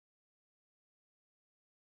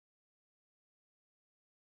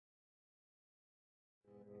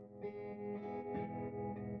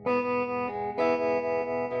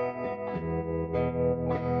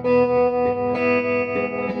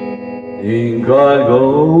Think I'll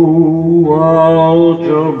go out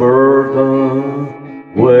to Alberta,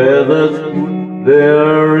 where there's food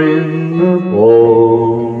there in the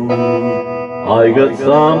fall. I got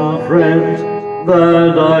some friends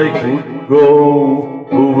that I could go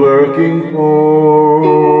to working for.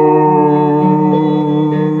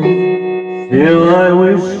 Still I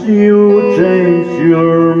wish you change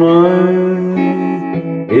your mind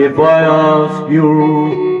if I ask you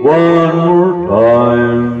one more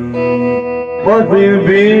time. But we've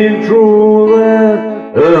been through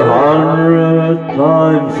that 100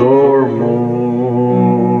 times or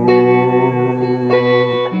more.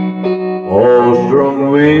 Oh,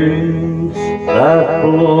 strong winds that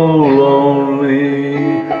blow lonely,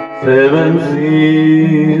 7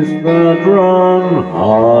 seas that run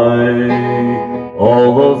high, all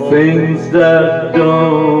the things that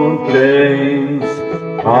don't change,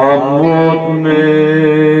 come what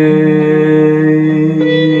may.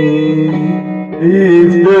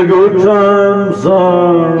 If the good times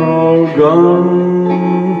are all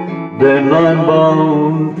gone, then I'm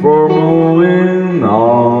bound for moving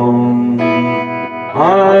on.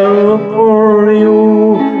 I'll look for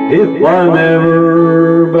you if I'm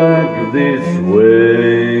ever back this way.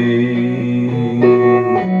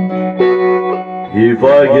 If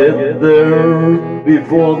I get there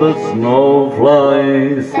before the snow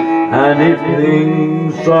flies, and if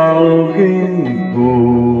things are looking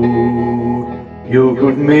good, you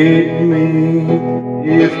could meet me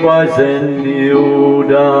if I send you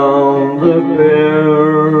down the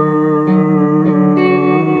pier.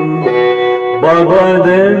 But by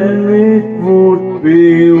then it would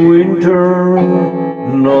be winter,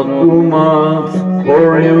 not too much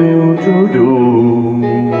for you to do.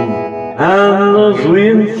 And the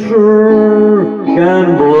winds sure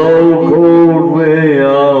can blow cold way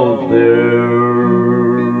out there.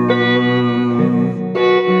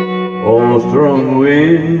 Oh, strong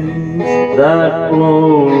winds that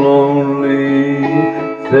blow lonely,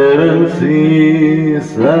 7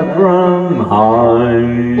 seas that run high,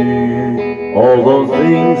 all those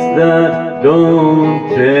things that don't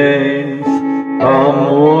change, come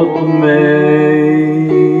what may.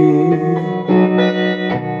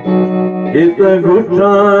 If the good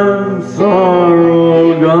times are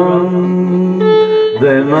all gone,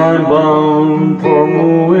 then I'm bound for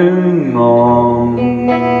moving on.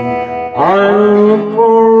 I'll look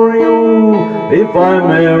for you if I'm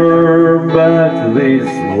ever back this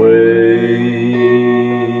way.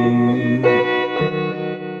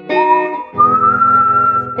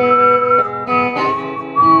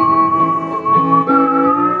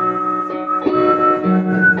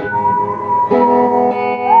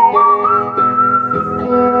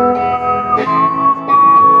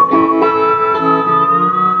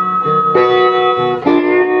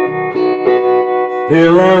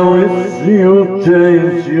 Still I wish you'd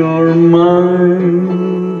change your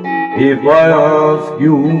mind if I ask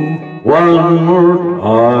you one more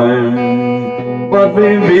time. But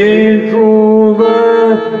we've been through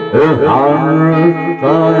that 100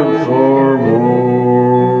 times or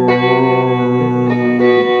more.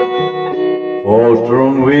 For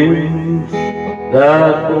strong winds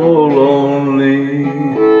that blow lonely,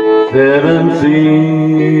 7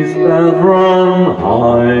 seas that run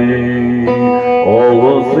high, all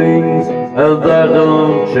those things that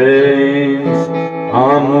don't change,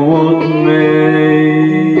 come what may.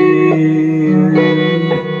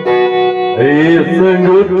 If the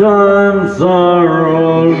good times are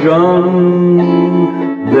all gone,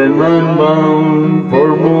 then I'm bound for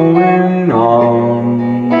moving on.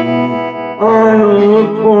 I'll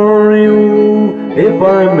look for you if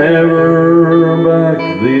I'm ever back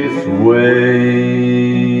this way.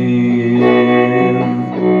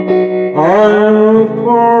 I'll look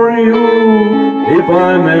for you if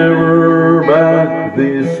I'm ever back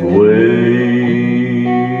this way.